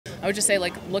I would just say,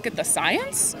 like, look at the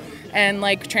science, and,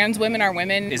 like, trans women are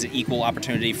women. Is it equal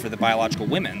opportunity for the biological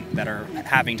women that are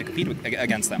having to compete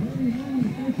against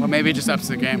them? Well, maybe it just ups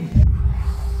the game.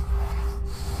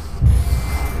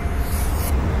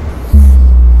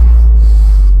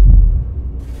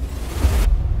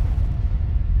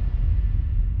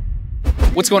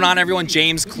 What's going on, everyone?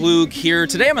 James Klug here.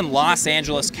 Today I'm in Los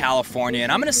Angeles, California,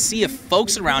 and I'm going to see if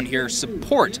folks around here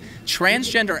support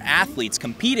transgender athletes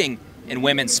competing in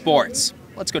women's sports.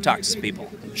 Let's go talk to some people.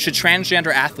 Should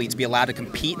transgender athletes be allowed to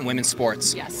compete in women's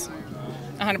sports? Yes,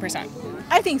 100%.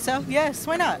 I think so, yes,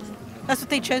 why not? That's what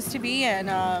they chose to be, and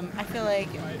I feel like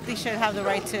they should have the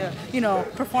right to,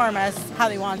 perform as how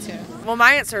they want to. Well,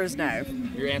 my answer is no.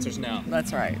 Your answer is no.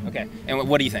 That's right. Okay, and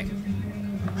what do you think?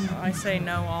 I say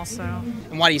no also.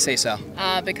 And why do you say so?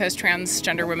 Because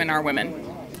transgender women are women.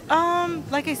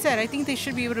 Like I said, I think they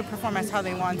should be able to perform as how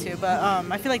they want to, but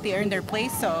I feel like they earned their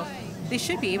place, so they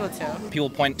should be able to. People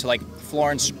point to, like,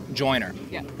 Florence Joyner,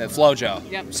 Yeah. the FloJo,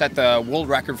 Yep. set the world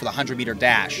record for the 100-meter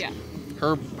dash. Yeah.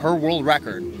 Her world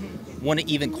record wouldn't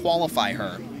even qualify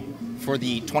her for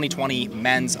the 2020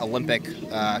 men's Olympic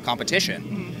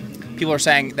competition. People are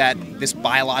saying that this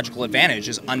biological advantage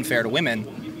is unfair to women.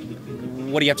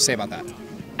 What do you have to say about that?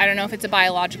 I don't know if it's a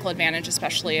biological advantage,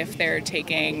 especially if they're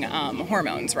taking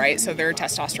hormones, right? So their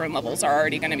testosterone levels are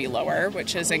already going to be lower,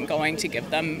 which isn't going to give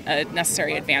them a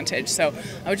necessary advantage. So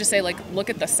I would just say, like, look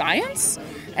at the science,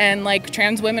 and, like,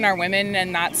 trans women are women,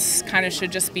 and that's kind of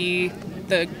should just be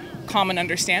the common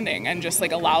understanding, and just,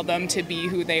 like, allow them to be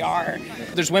who they are.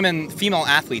 There's female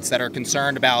athletes that are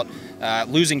concerned about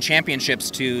losing championships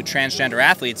to transgender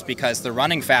athletes because they're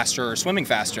running faster or swimming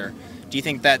faster. Do you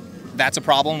think that that's a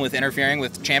problem with interfering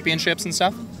with championships and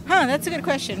stuff? That's a good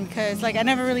question, because, like, I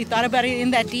never really thought about it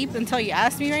in that deep until you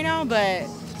asked me right now, but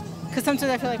because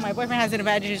sometimes I feel like my boyfriend has an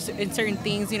advantage in certain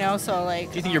things, so,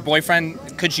 like... Do you think your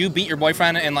boyfriend, could you beat your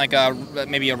boyfriend in, like,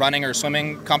 maybe a running or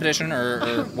swimming competition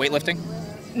or weightlifting?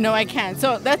 No, I can't.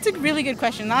 So that's a really good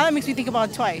question. Now that makes me think about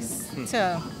it twice.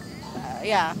 So,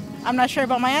 yeah, I'm not sure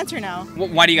about my answer now.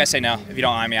 Why do you guys say no, if you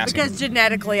don't mind me asking? Because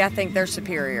genetically, I think they're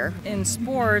superior. In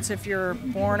sports, if you're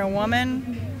born a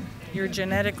woman, you're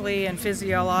genetically and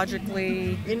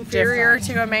physiologically Inferior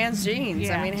different. to a man's genes.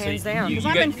 Yeah. I mean, hands down. you-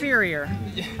 Because I'm inferior.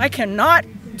 I cannot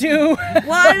do. Well,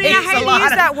 I mean, I hate to use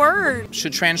that word.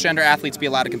 Should transgender athletes be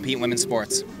allowed to compete in women's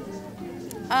sports?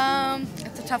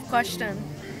 It's a tough question.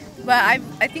 But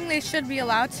I think they should be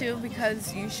allowed to,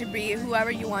 because you should be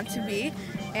whoever you want to be.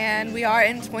 And we are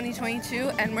in 2022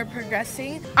 and we're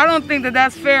progressing. I don't think that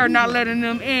that's fair, not letting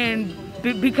them in,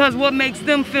 because what makes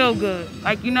them feel good,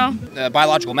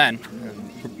 Biological men,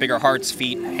 bigger hearts,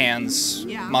 feet, hands,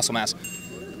 muscle mass.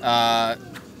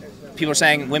 People are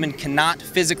saying women cannot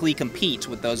physically compete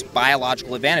with those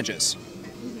biological advantages.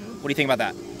 What do you think about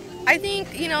that? I think,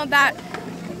 that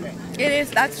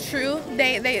that's true.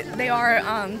 They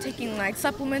are taking, like,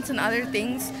 supplements and other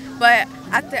things, but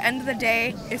at the end of the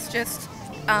day, it's just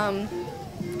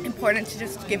important to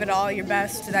just give it all your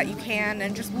best that you can,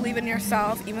 and just believe in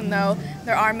yourself, even though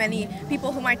there are many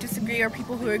people who might disagree or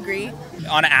people who agree.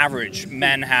 On average,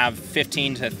 men have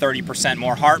 15 to 30%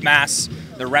 more heart mass,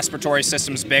 their respiratory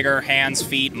system's bigger, hands,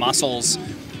 feet, muscles,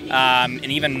 and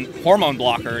even hormone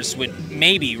blockers would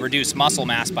maybe reduce muscle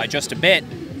mass by just a bit.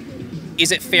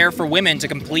 Is it fair for women to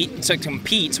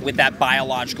compete with that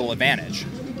biological advantage?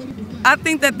 I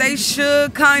think that they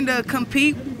should kind of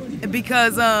compete,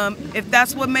 because if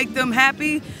that's what makes them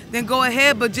happy, then go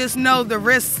ahead, but just know the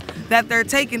risks that they're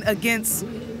taking against,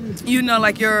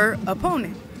 like your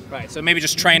opponent. Right, so maybe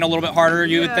just train a little bit harder,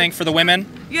 you would think, for the women?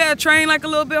 Yeah, train like a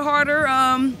little bit harder.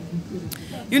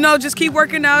 Just keep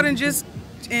working out, and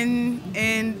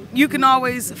and you can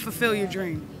always fulfill your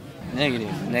dream. Negative.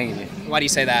 Why do you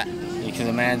say that? Because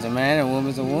a man's a man and a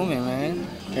woman's a woman, man.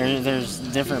 There's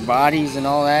different bodies and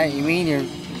all that.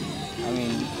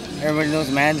 Everybody knows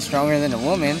a man's stronger than a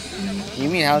woman.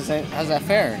 How's that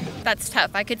fair? That's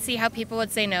tough. I could see how people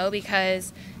would say no,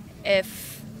 because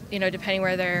if, depending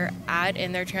where they're at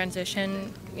in their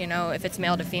transition, if it's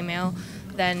male to female,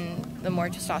 then the more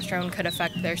testosterone could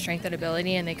affect their strength and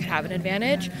ability, and they could have an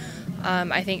advantage.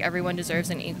 I think everyone deserves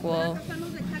an equal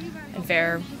and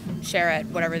fair share at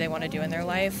whatever they want to do in their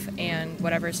life, and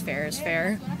whatever is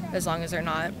fair, as long as they're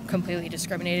not completely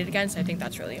discriminated against. I think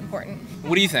that's really important.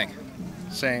 What do you think?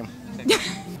 Same.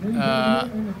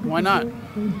 Why not?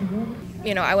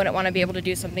 I wouldn't want to be able to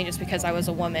do something just because I was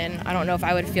a woman. I don't know if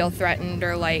I would feel threatened,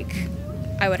 or like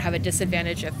I would have a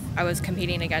disadvantage if I was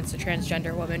competing against a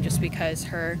transgender woman just because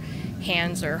her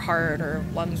hands or heart or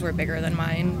lungs were bigger than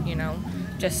mine.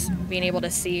 Just being able to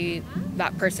see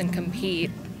that person compete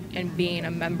and being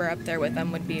a member up there with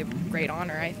them would be a great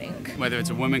honor, I think. Whether it's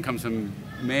a woman comes from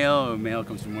male or male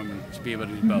comes from woman, should be able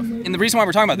to do both. And the reason why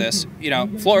we're talking about this, you know,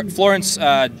 Florence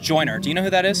Joyner, do you know who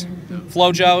that is?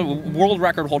 FloJo, world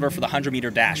record holder for the 100-meter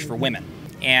dash for women.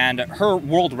 And her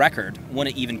world record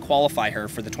wouldn't even qualify her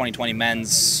for the 2020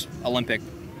 men's Olympic,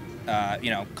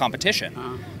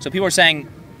 competition. So people are saying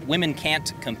women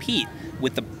can't compete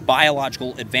with the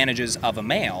biological advantages of a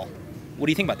male. What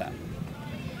do you think about that?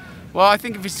 Well, I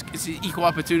think if it's an equal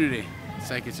opportunity.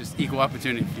 It's just equal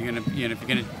opportunity. If you're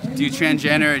gonna do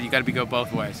transgender, you got to go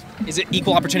both ways. Is it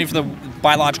equal opportunity for the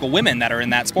biological women that are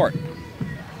in that sport?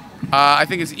 I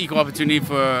think it's equal opportunity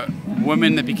for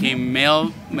women that became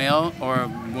male or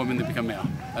women that become male.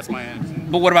 That's my answer.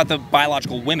 But what about the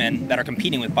biological women that are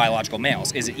competing with biological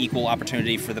males? Is it equal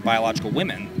opportunity for the biological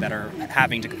women that are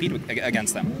having to compete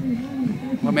against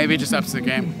them? Well, maybe it just ups the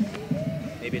game.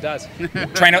 Maybe it does.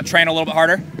 Train a little bit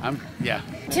harder? Yeah.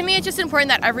 To me, it's just important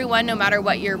that everyone, no matter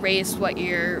what your race, what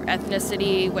your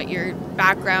ethnicity, what your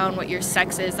background, what your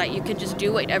sex is, that you can just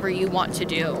do whatever you want to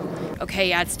do. Okay,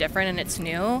 yeah, it's different and it's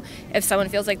new. If someone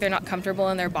feels like they're not comfortable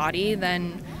in their body,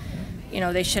 then,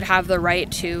 they should have the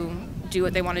right to do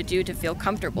what they want to do to feel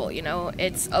comfortable.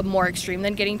 It's more extreme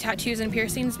than getting tattoos and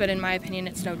piercings, but in my opinion,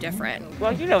 it's no different.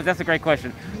 Well, that's a great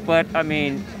question. But,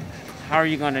 how are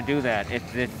you going to do that?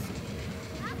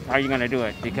 How are you going to do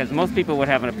it? Because most people would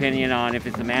have an opinion on if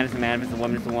it's a man, it's a man, if it's a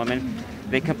woman, it's a woman.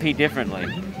 They compete differently,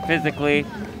 physically,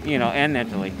 and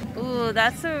mentally. Ooh,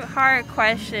 that's a hard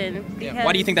question. Because,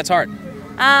 why do you think that's hard?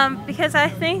 Because I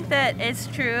think that it's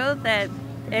true that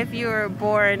if you were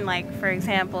born, like, for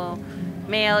example,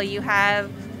 male, you have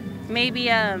maybe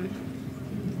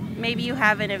you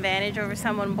have an advantage over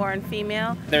someone born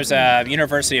female. There's a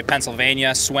University of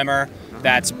Pennsylvania swimmer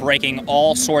that's breaking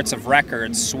all sorts of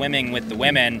records swimming with the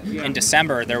women. In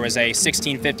December, there was a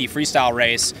 1650 freestyle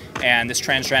race, and this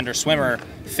transgender swimmer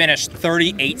finished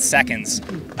 38 seconds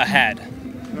ahead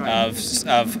of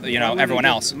everyone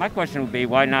else. My question would be,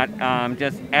 why not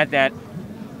just add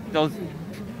those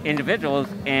individuals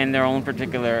in their own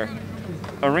particular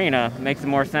arena? Makes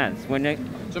more sense, wouldn't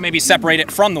it? So maybe separate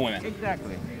it from the women.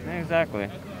 Exactly.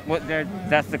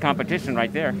 That's the competition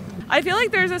right there. I feel like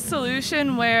there's a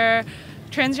solution where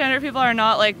transgender people are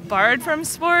not barred from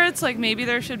sports. Maybe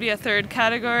there should be a third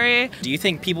category. Do you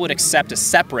think people would accept a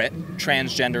separate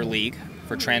transgender league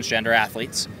for transgender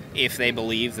athletes if they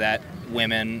believe that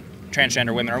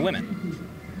transgender women are women?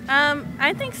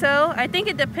 I think so. I think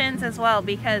it depends as well,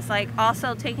 because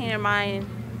also taking in mind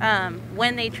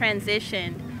when they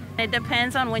transitioned, it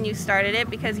depends on when you started it,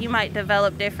 because you might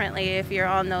develop differently if you're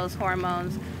on those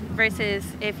hormones versus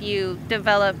if you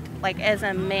developed as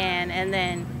a man and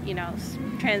then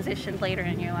transitioned later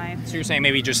in your life. So you're saying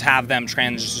maybe just have them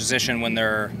transition when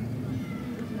they're,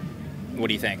 what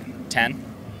do you think, 10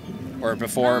 or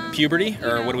before puberty,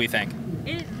 or what do we think?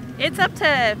 It's up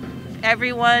to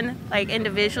everyone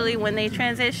individually when they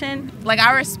transition.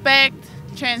 I respect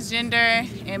transgender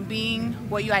and being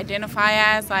what you identify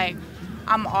as.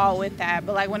 I'm all with that,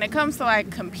 but when it comes to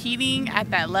competing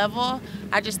at that level,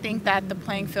 I just think that the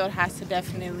playing field has to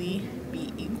definitely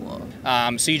be equal.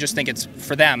 So you just think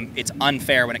for them it's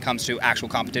unfair when it comes to actual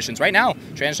competitions. Right now,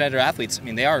 transgender athletes,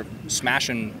 they are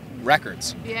smashing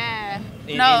records. Yeah.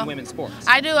 In women's sports.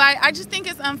 I do. I just think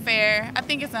it's unfair. I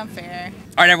think it's unfair.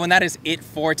 All right, everyone, that is it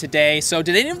for today. So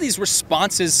did any of these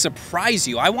responses surprise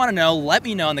you? I want to know. Let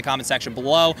me know in the comment section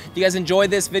below. If you guys enjoyed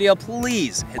this video,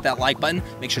 please hit that like button.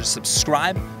 Make sure to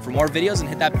subscribe for more videos and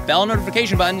hit that bell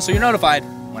notification button so you're notified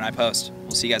when I post.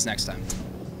 We'll see you guys next time.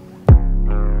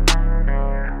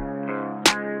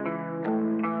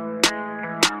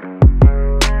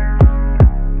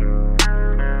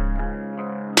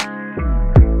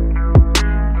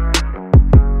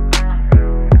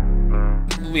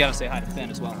 We gotta say hi to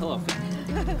Finn as well. Hello,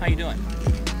 Finn. How you doing?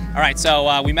 All right,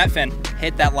 so we met Finn.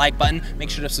 Hit that like button. Make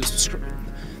sure to subscribe.